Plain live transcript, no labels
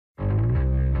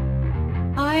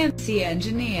am the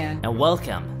engineer. And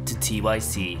welcome to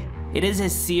TYC. It is a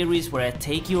series where I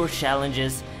take your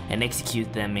challenges and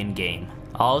execute them in game.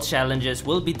 All challenges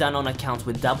will be done on accounts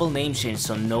with double name change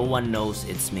so no one knows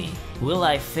it's me. Will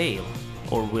I fail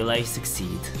or will I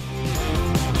succeed?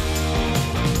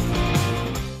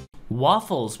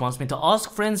 Waffles wants me to ask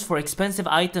friends for expensive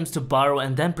items to borrow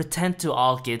and then pretend to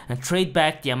alk it and trade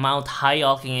back the amount high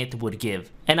alking it would give.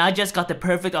 And I just got the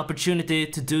perfect opportunity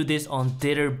to do this on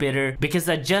Ditter Bitter because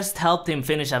I just helped him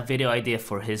finish a video idea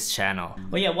for his channel.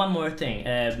 Oh yeah, one more thing.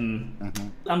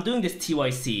 I'm doing this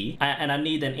TYC and I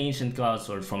need an ancient god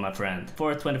sword from my friend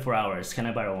for 24 hours. Can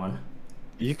I borrow one?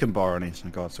 You can borrow an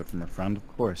ancient god sword from a friend, of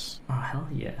course. Oh hell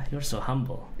yeah, you're so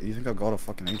humble. You think I've got a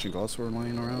fucking ancient god sword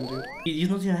lying around, dude? You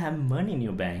don't even have money in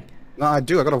your bank. No, I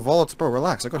do. I got a vault, bro.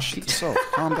 Relax. I got shit to sell.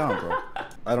 Calm down, bro.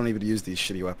 I don't even use these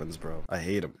shitty weapons, bro. I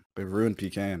hate them. They ruined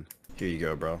PKing. Here you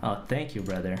go, bro. Oh, thank you,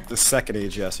 brother. The second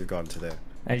AGS you've gotten today.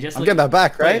 I'm getting that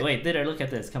back, right? Wait, Ditter, look at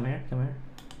this. Come here, come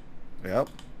here. Yep.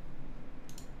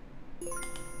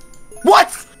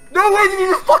 What? No way did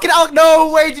you just fucking alk?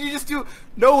 No way did you just do?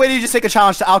 No way did you just take a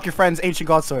challenge to alk your friend's ancient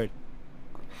god sword?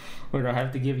 Wait, I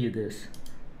have to give you this.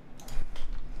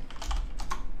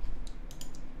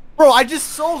 Bro, I just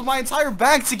sold my entire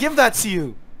bank to give that to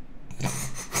you.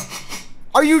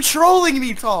 Are you trolling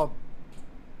me, Tom?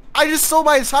 I just sold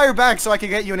my entire bank so I could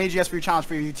get you an AGS for your challenge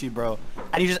for your YouTube, bro.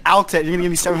 And you just alked it. You're gonna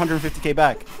give me 750k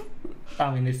back.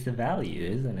 I mean, it's the value,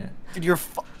 isn't it? Dude, you're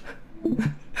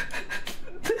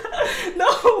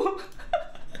No!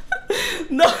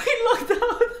 No, he locked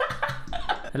out!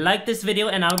 Like this video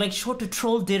and I'll make sure to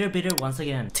troll Ditter Bitter once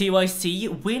again.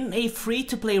 TYC, win a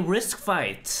free-to-play risk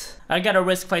fight. I got a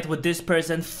risk fight with this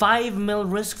person, 5 mil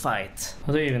risk fight.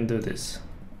 How do you even do this?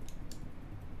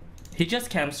 He just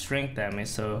can't strength damage,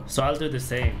 so I'll do the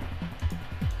same.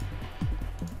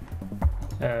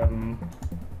 You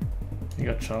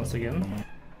got chance again.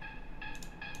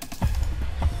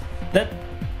 That.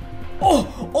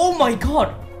 Oh my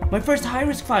god! My first high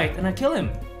risk fight, and I kill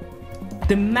him.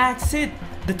 The max hit,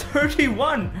 the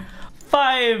 31.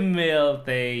 5 mil,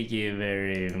 thank you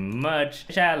very much.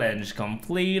 Challenge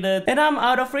completed. And I'm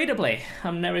out of free to play.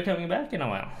 I'm never coming back in a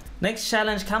while. Next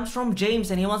challenge comes from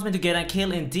James and he wants me to get a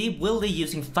kill in Deep Wildy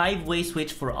using 5-way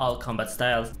switch for all combat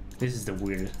styles. This is the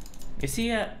weird. Is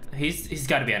he he's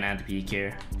gotta be an anti-peek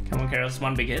here. Come on, Carols,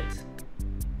 one big hit.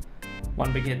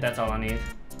 One big hit, that's all I need.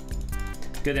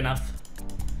 Good enough.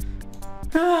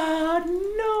 Ah,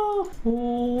 no!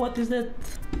 What is that?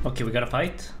 Okay, we gotta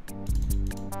fight.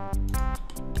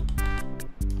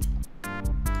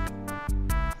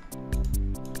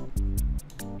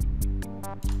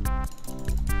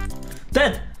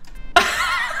 Dead!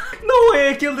 No way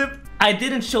I killed him! I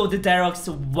didn't show the Darox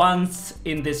once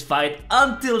in this fight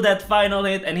until that final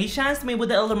hit and he chanced me with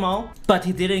the Elder Maul, but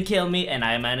he didn't kill me and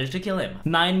I managed to kill him.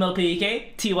 9 mil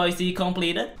PK, TYC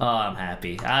completed. Oh, I'm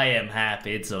happy. I am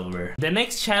happy. It's over. The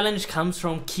next challenge comes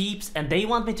from Keeps and they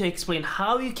want me to explain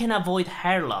how you can avoid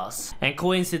hair loss. And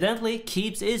coincidentally,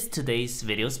 Keeps is today's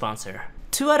video sponsor.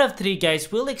 2 out of 3 guys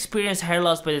will experience hair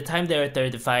loss by the time they are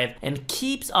 35 and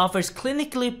Keeps offers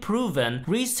clinically proven,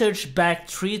 research-backed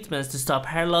treatments to stop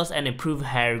hair loss and improve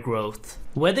hair growth.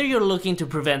 Whether you're looking to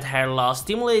prevent hair loss,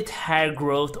 stimulate hair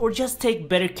growth, or just take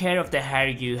better care of the hair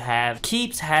you have,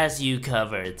 Keeps has you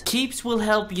covered. Keeps will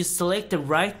help you select the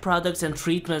right products and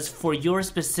treatments for your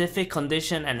specific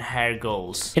condition and hair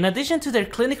goals. In addition to their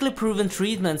clinically proven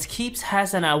treatments, Keeps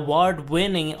has an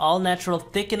award-winning all-natural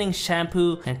thickening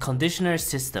shampoo and conditioner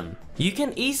system. You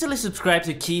can easily subscribe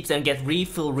to Keeps and get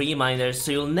refill reminders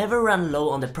so you'll never run low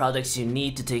on the products you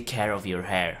need to take care of your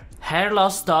hair. Hair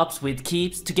loss stops with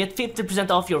Keeps. To get 50%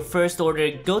 off your first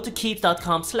order, go to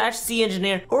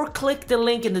keeps.com/CEngineer or click the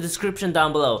link in the description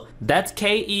down below. That's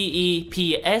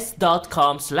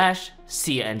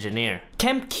keeps.com/CEngineer.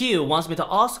 KempQ wants me to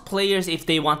ask players if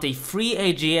they want a free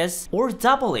AGS or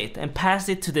double it and pass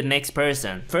it to the next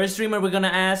person. First streamer we're gonna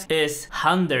ask is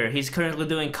Hunter. He's currently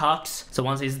doing Cox, so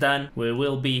once he's done, we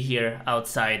will be here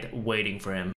outside waiting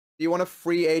for him. Do you want a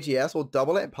free AGS or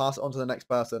double it and pass it on to the next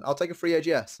person? I'll take a free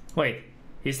AGS. Wait,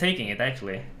 he's taking it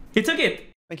actually. He took it!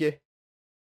 Thank you.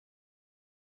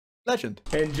 Legend.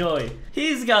 Enjoy.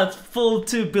 He's got full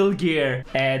 2 gear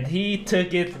and he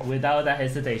took it without a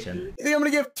hesitation. You think I'm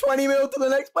gonna give 20 mil to the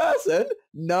next person?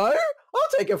 No? I'll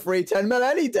take a free 10 mil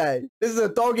any day. This is a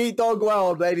dog-eat-dog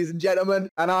world, ladies and gentlemen,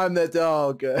 and I'm the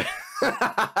dog.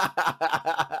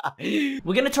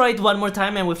 We're gonna try it one more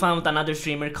time and we found another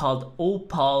streamer called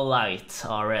Opalite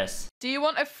RS. Do you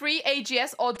want a free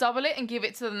AGS or double it and give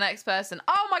it to the next person?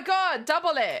 Oh my god,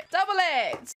 double it! Double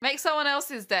it! Make someone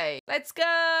else's day. Let's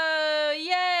go!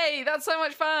 Yay! me. That's so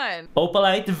much fun.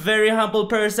 Opalite, very humble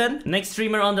person. Next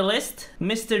streamer on the list,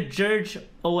 Mr. George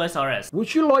OSRS.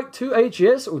 Would you like 2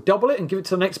 AGS or double it and give it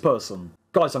to the next person?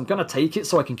 Guys, I'm gonna take it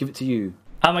so I can give it to you.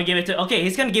 I'm gonna give it to... Okay,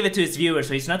 he's gonna give it to his viewers,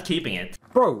 so he's not keeping it.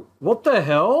 Bro, what the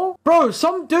hell? Bro,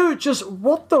 some dude just...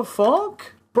 What the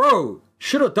fuck? Bro,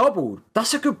 should have doubled.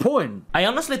 That's a good point. I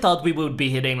honestly thought we would be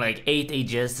hitting like 8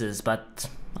 AGSs, but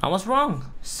I was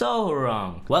wrong. So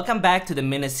wrong. Welcome back to the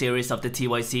mini-series of the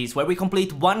TYCs, where we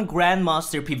complete one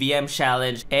Grandmaster PVM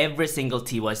challenge every single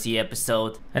TYC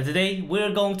episode. And today,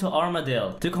 we're going to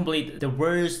Armadale to complete the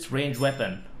worst ranged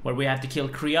weapon, where we have to kill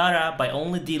Kriara by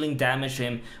only dealing damage to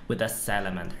him with a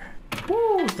salamander.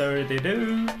 Woo,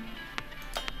 32.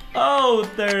 Oh,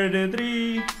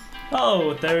 33.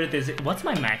 Oh, 36. What's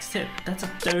my max hit? That's a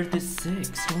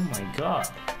 36. Oh my god.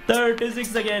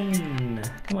 36 again.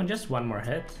 Come on, just one more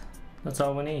hit. That's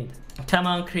all we need. Come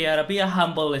on, Kriara, be a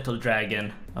humble little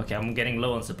dragon. Okay, I'm getting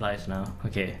low on supplies now.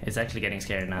 Okay, it's actually getting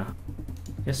scared now.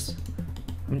 Yes.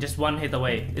 I'm just one hit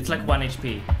away. It's like 1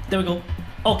 HP. There we go.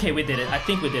 Okay, we did it. I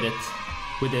think we did it.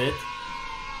 We did it.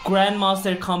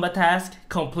 Grandmaster combat task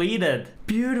completed.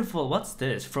 Beautiful. What's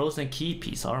this? Frozen key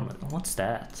piece armor. What's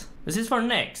that? This is for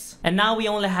next. And now we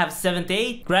only have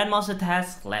 78 Grandmaster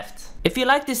tasks left. If you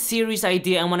like this series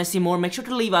idea and want to see more, make sure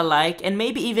to leave a like and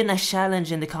maybe even a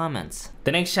challenge in the comments.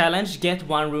 The next challenge, get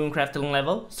 1 rune crafting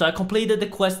level. So I completed the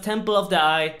quest Temple of the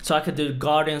Eye so I could do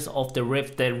Guardians of the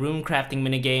Rift, the rune crafting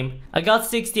minigame. I got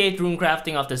 68 rune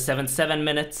crafting after 77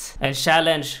 minutes and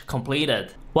challenge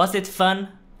completed. Was it fun?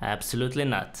 Absolutely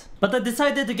not. But I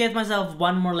decided to get myself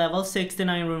 1 more level,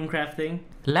 69 rune crafting.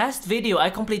 Last video I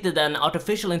completed an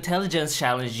artificial intelligence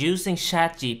challenge using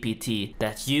ChatGPT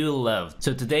that you loved.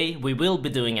 So today we will be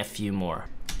doing a few more.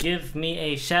 Give me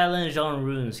a challenge on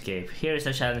Runescape. Here's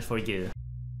a challenge for you.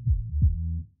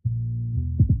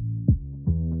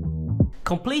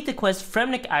 Complete the quest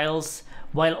Fremnik Isles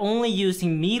while only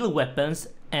using melee weapons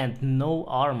and no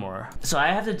armor. So I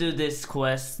have to do this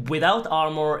quest without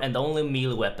armor and only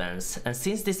melee weapons. And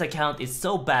since this account is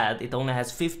so bad, it only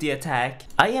has 50 attack,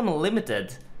 I am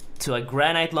limited to a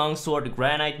granite longsword,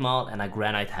 granite maul, and a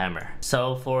granite hammer.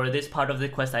 So for this part of the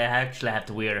quest, I actually have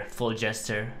to wear full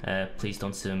jester. Please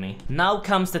don't sue me. Now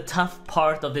comes the tough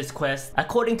part of this quest.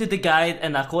 According to the guide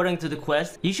and according to the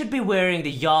quest, you should be wearing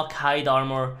the Yak hide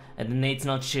armor and the Nate's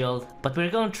Not shield. But we're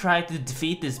gonna try to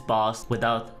defeat this boss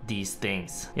without these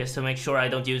things. Just to make sure I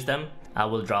don't use them, I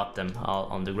will drop them all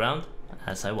on the ground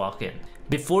as I walk in.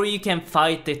 Before you can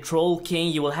fight the Troll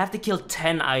King, you will have to kill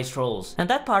 10 ice trolls. And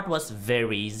that part was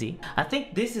very easy. I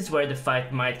think this is where the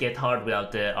fight might get hard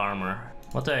without the armor.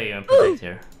 What do I even protect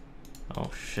here? Oh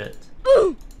shit.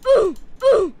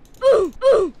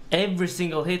 Every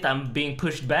single hit I'm being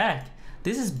pushed back.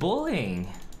 This is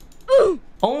bullying.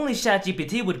 Only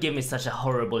ChatGPT would give me such a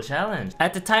horrible challenge.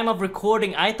 At the time of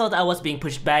recording, I thought I was being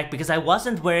pushed back because I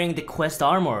wasn't wearing the quest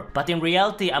armor. But in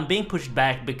reality, I'm being pushed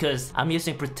back because I'm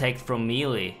using protect from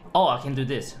melee. Oh, I can do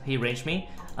this. He ranged me,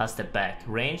 I step back.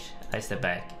 Range, I step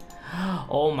back.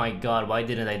 Oh my god, why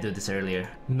didn't I do this earlier?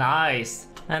 Nice!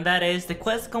 And that is the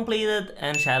quest completed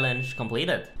and challenge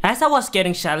completed. As I was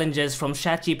getting challenges from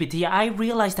ChatGPT, I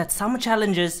realized that some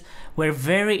challenges were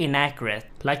very inaccurate.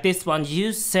 Like this one,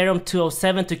 use Serum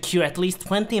 207 to cure at least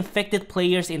 20 infected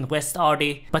players in West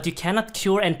Ardy, but you cannot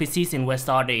cure NPCs in West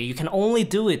Ardy, you can only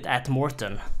do it at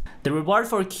Morton. The reward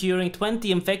for curing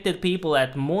 20 infected people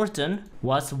at Morton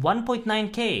was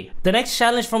 1.9k. The next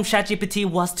challenge from ChatGPT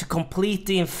was to complete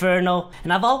the Inferno,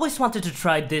 and I've always wanted to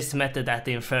try this method at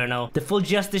the Inferno, the Full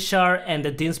Justice Shard and the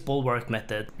Din's Bulwark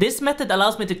method. This method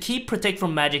allows me to keep Protect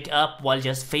from Magic up while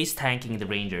just face tanking the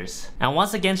Rangers. And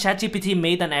once again, ChatGPT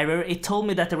made an error. It told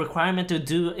me that the requirement to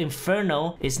do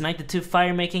Inferno is 92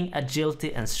 fire making,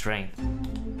 agility and strength.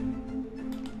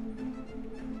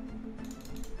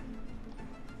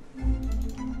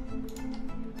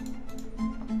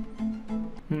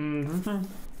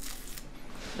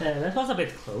 That was a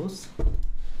bit close.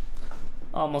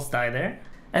 Almost died there.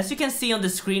 As you can see on the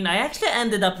screen, I actually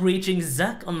ended up reaching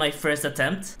Zuck on my first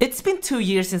attempt. It's been 2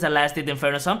 years since I last did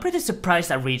Inferno, so I'm pretty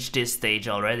surprised I reached this stage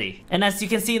already. And as you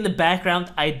can see in the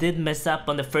background, I did mess up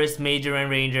on the first Major and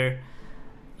Ranger.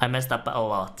 I messed up a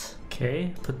lot.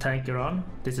 Okay, put tanker on.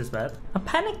 This is bad. I'm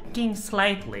panicking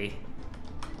slightly.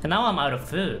 And now I'm out of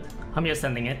food. I'm just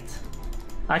sending it.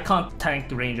 I can't tank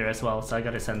the Ranger as well, so I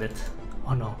gotta send it.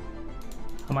 Oh no.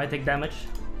 I might take damage.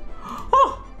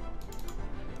 Oh!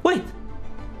 Wait!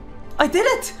 I did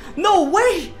it! No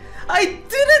way! I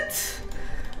did it!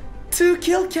 2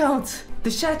 kill count! The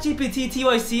ChatGPT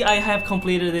TYC, I have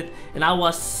completed it, and I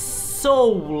was so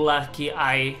lucky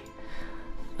I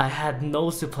had no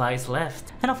supplies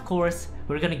left. And of course,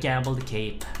 We're gonna gamble the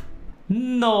cape.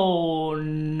 No,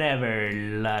 never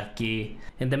lucky.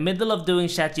 In the middle of doing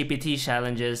ChatGPT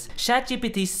challenges,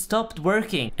 ChatGPT stopped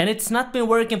working, and it's not been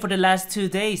working for the last 2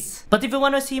 days. But if you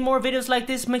want to see more videos like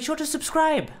this, make sure to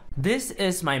subscribe. This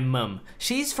is my mum.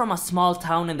 She's from a small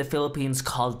town in the Philippines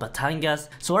called Batangas,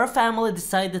 so our family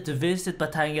decided to visit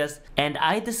Batangas, and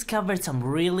I discovered some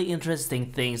really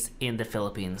interesting things in the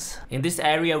Philippines. In this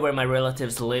area where my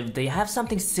relatives live, they have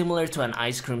something similar to an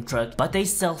ice cream truck, but they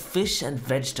sell fish and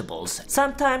vegetables.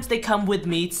 Sometimes they come with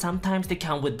meat, sometimes they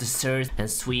come with desserts and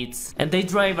sweets, and they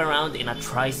drive around in a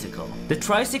tricycle. The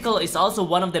tricycle is also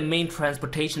one of the main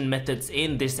transportation methods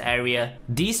in this area.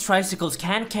 These tricycles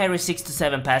can carry 6 to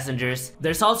 7 passengers.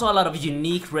 There's also a lot of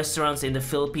unique restaurants in the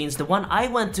Philippines. The one I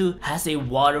went to has a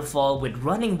waterfall with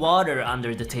running water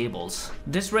under the tables.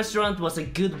 This restaurant was a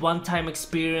good one-time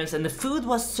experience, and the food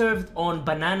was served on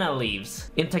banana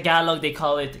leaves. In Tagalog, they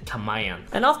call it kamayan.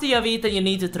 And after you have eaten, you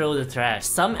need to throw the trash.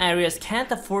 Some areas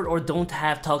can't afford or don't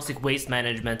have toxic waste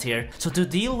management here, so to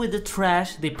deal with the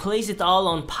trash, they place it all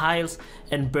on piles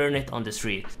and burn it on the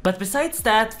street. But besides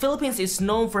that, Philippines is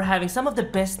known for having some of the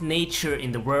best nature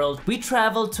in the world. We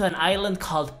traveled to an island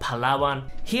called Palawan.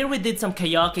 Here we did some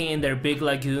kayaking in their big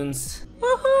lagoons.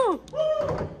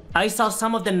 Woohoo! I saw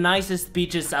some of the nicest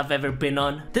beaches I've ever been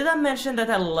on. Did I mention that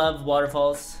I love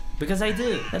waterfalls? Because I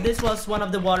do. And this was one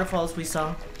of the waterfalls we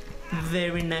saw.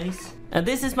 Very nice. And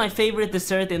this is my favorite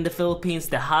dessert in the Philippines,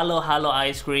 the halo halo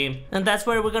ice cream. And that's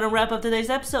where we're gonna wrap up today's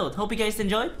episode. Hope you guys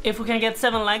enjoyed. If we can get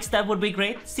 7 likes, that would be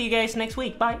great. See you guys next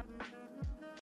week. Bye.